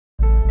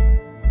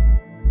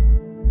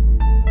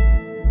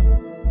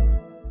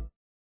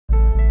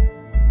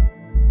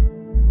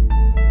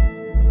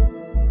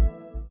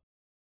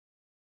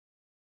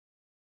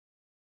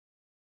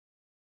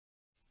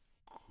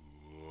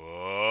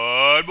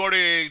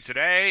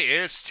Today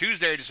is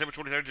Tuesday, December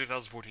 23rd,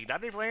 2014.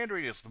 I'm Dave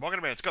Landry. It's the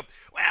Market Minutes. Go.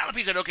 Well, the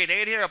pizza okay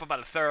day in here, up about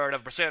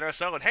 1/3% or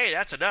so. And hey,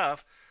 that's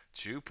enough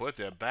to put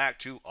them back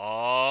to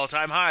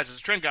all-time highs. As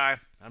a trend guy,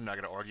 I'm not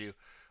going to argue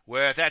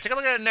with that. Take a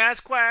look at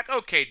NASDAQ.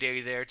 Okay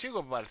day there, too.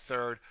 Up about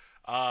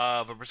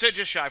 1/3%,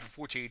 just shy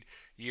for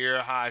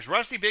 14-year highs.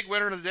 Rusty, big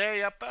winner of the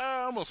day, up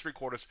almost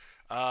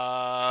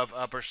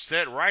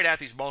 0.75% right at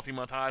these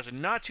multi-month highs,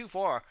 and not too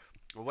far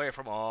away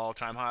from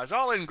all-time highs.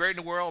 All in great in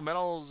the world.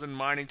 Metals and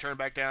mining turned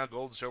back down.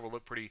 Gold and silver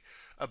look pretty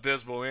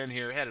abysmal in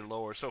here. Headed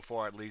lower so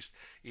far, at least,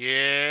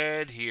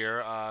 in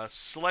here.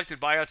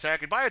 Selected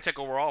biotech, and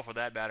biotech overall, for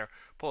that matter,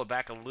 pull it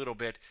back a little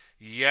bit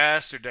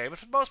yesterday. But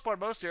for the most part,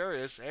 most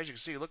areas, as you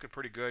can see, looking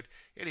pretty good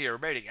in here,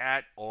 remaining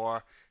at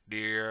or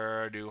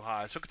near new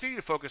highs. So continue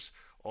to focus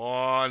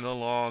on the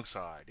long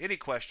side. Any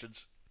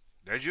questions?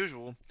 As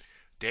usual,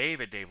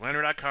 Dave at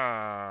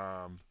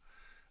DaveLandry.com.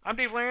 I'm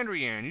Dave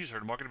Landry, and you just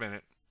heard Market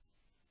Minute.